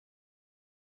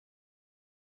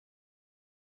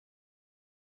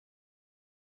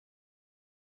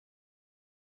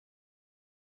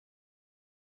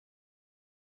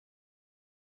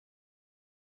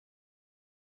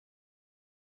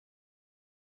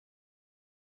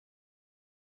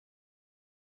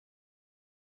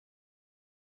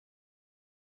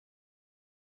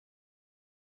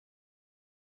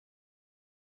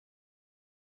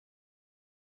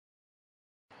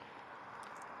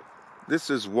This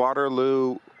is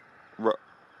Waterloo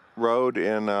Road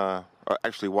in,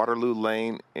 actually Waterloo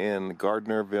Lane in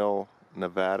Gardnerville,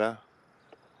 Nevada.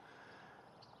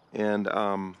 And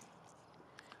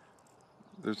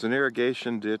there's an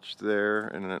irrigation ditch there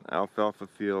and an alfalfa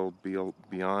field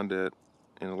beyond it.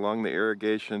 And along the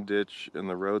irrigation ditch and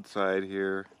the roadside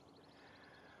here,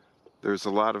 there's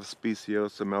a lot of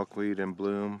speciosa milkweed in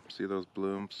bloom. See those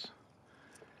blooms?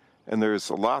 And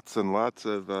there's lots and lots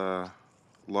of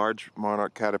large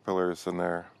monarch caterpillars in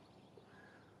there.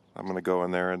 I'm going to go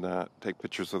in there and take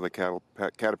pictures of the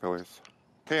caterpillars.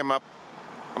 Okay,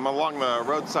 I'm along the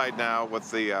roadside now with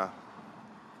the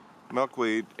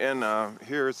milkweed, and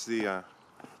here's the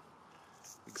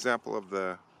example of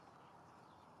the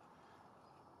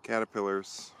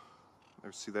caterpillars.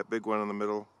 There, see that big one in the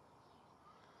middle?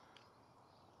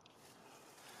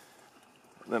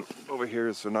 And then over here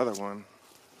is another one.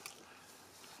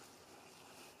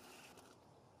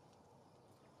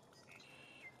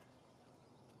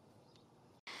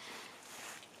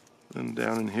 And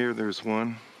down in here there's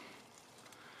one.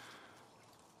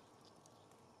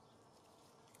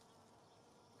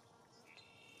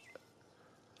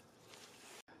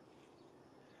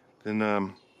 Then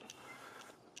down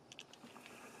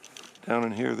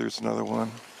in here there's another one.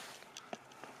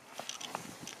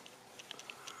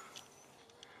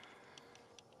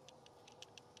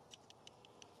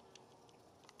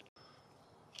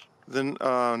 Then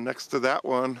next to that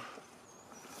one,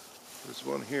 there's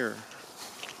one here.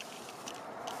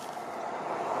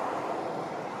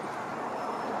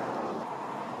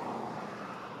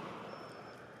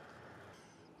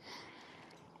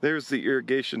 There's the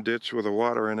irrigation ditch with the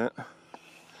water in it.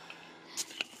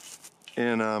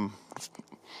 And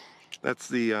that's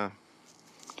the,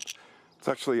 it's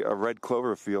actually a red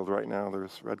clover field right now.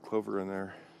 There's red clover in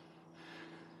there.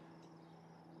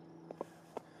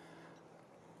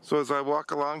 So as I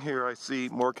walk along here, I see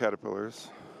more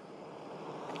caterpillars.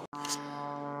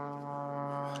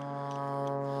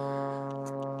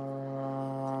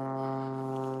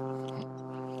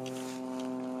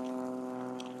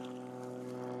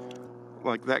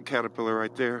 Like that caterpillar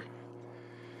right there.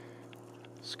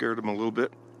 Scared him a little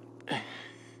bit.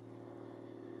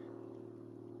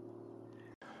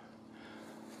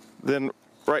 Then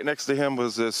right next to him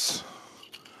was this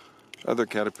other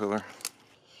caterpillar.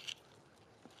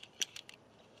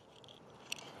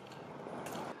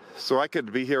 So I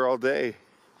could be here all day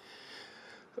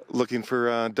looking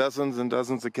for dozens and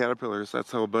dozens of caterpillars.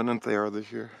 That's how abundant they are this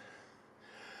year.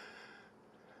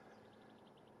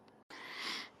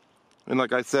 And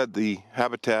like I said, the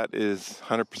habitat is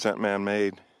 100%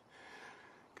 man-made,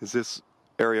 because this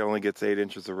area only gets 8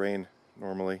 inches of rain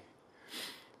normally.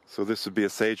 So this would be a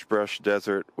sagebrush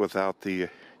desert without the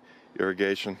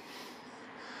irrigation.